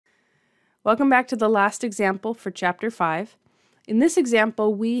Welcome back to the last example for Chapter 5. In this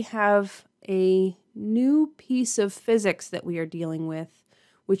example, we have a new piece of physics that we are dealing with,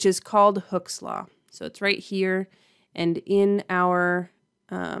 which is called Hooke's Law. So it's right here, and in our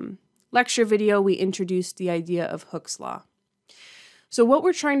lecture video, we introduced the idea of Hooke's Law. So what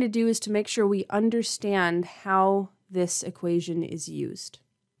we're trying to do is to make sure we understand how this equation is used.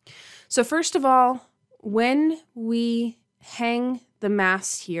 So first of all, when we hang the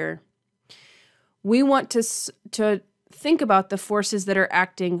mass here, we want to think about the forces that are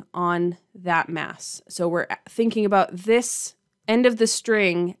acting on that mass. So we're thinking about this end of the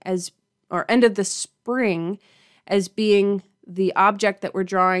string as, or end of the spring as being the object that we're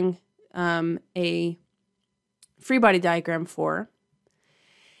drawing a free body diagram for.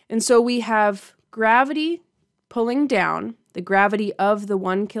 And so we have gravity pulling down, the gravity of the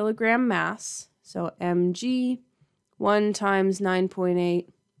 1 kilogram mass. So mg, 1 times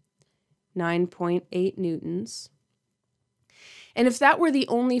 9.8 newtons. And if that were the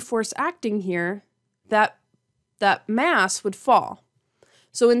only force acting here, that mass would fall.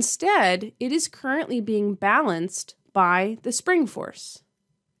 So instead, it is currently being balanced by the spring force.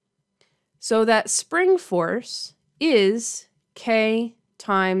 So that spring force is K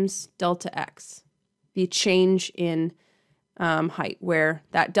times delta x, the change in height, where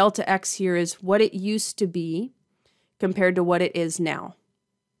that delta x here is what it used to be compared to what it is now.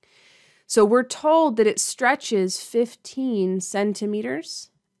 So we're told that it stretches 15 centimeters,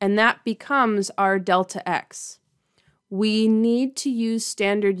 and that becomes our delta x. We need to use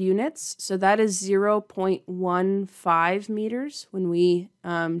standard units, so that is 0.15 meters when we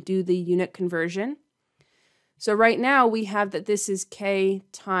do the unit conversion. So right now we have that this is K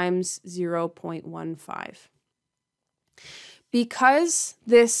times 0.15. Because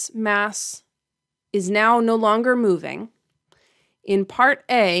this mass is now no longer moving, in part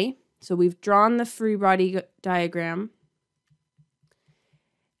A, so we've drawn the free body diagram,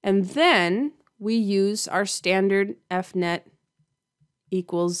 and then we use our standard F net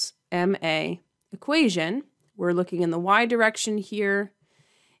equals ma equation. We're looking in the y direction here,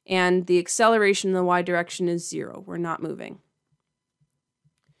 and the acceleration in the y direction is 0. We're not moving.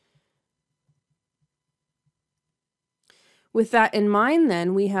 With that in mind,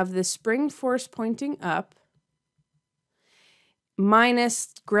 then, we have the spring force pointing up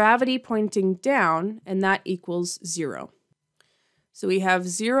minus gravity pointing down, and that equals 0. So we have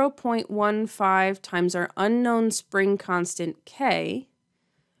 0.15 times our unknown spring constant K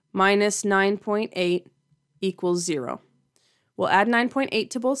minus 9.8 equals 0. We'll add 9.8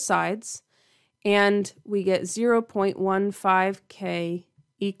 to both sides, and we get 0.15 K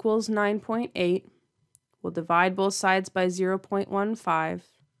equals 9.8. We'll divide both sides by 0.15.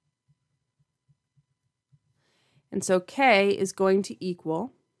 And so K is going to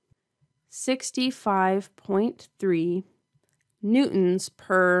equal 65.3 newtons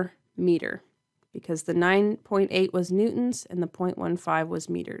per meter, because the 9.8 was newtons and the 0.15 was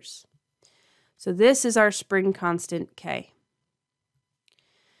meters. So this is our spring constant K.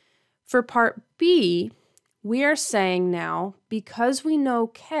 For part B, we are saying now, because we know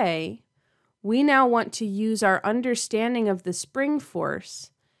K, we now want to use our understanding of the spring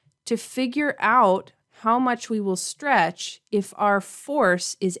force to figure out how much we will stretch if our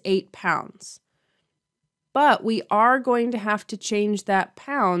force is 8 pounds. But we are going to have to change that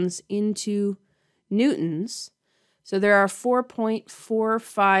pounds into newtons. So there are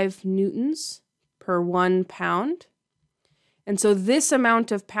 4.45 newtons per 1 pound. And so this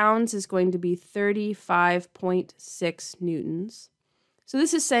amount of pounds is going to be 35.6 newtons. So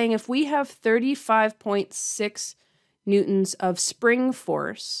this is saying if we have 35.6 newtons of spring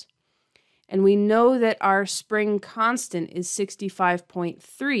force, and we know that our spring constant is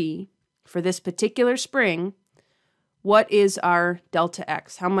 65.3 for this particular spring, what is our delta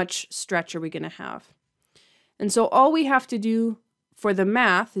x? How much stretch are we going to have? And so all we have to do for the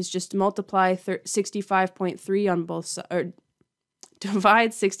math is just multiply 65.3 on both sides, or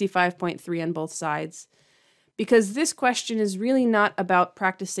divide 65.3 on both sides, because this question is really not about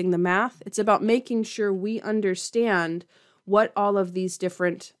practicing the math. It's about making sure we understand what all of these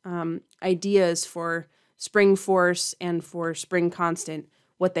different ideas for spring force and for spring constant,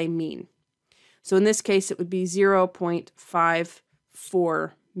 what they mean. So in this case, it would be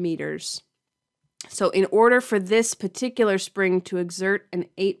 0.54 meters. So in order for this particular spring to exert an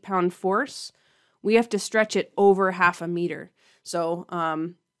 8-pound force, we have to stretch it over half a meter. So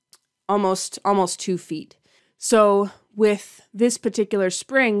almost 2 feet. So with this particular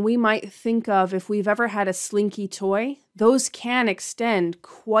spring, we might think of, if we've ever had a slinky toy, those can extend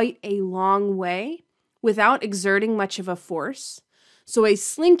quite a long way without exerting much of a force. So a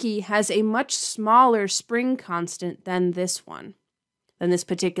slinky has a much smaller spring constant than this one, than this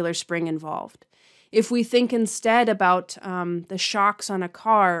particular spring involved. If we think instead about the shocks on a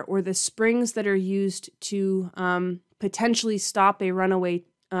car or the springs that are used to potentially stop a runaway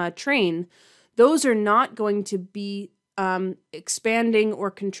train, those are not going to be expanding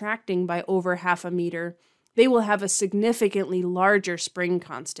or contracting by over 0.5 meter. They will have a significantly larger spring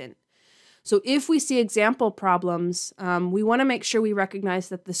constant. So if we see example problems, we want to make sure we recognize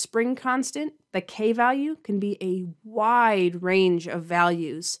that the spring constant, the K value, can be a wide range of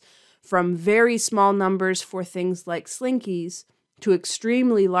values, from very small numbers for things like slinkies to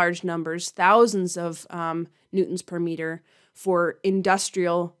extremely large numbers, thousands of newtons per meter, for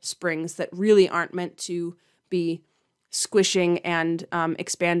industrial springs that really aren't meant to be squishing and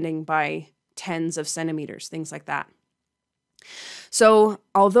expanding by tens of centimeters, things like that. So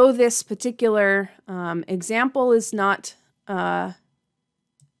although this particular example is not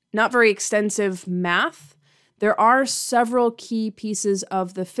very extensive math, there are several key pieces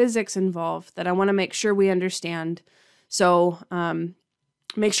of the physics involved that I want to make sure we understand. So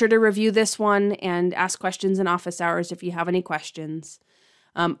make sure to review this one and ask questions in office hours if you have any questions.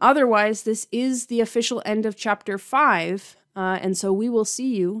 Otherwise, this is the official end of Chapter 5, and so we will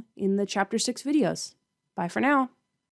see you in the Chapter 6 videos. Bye for now.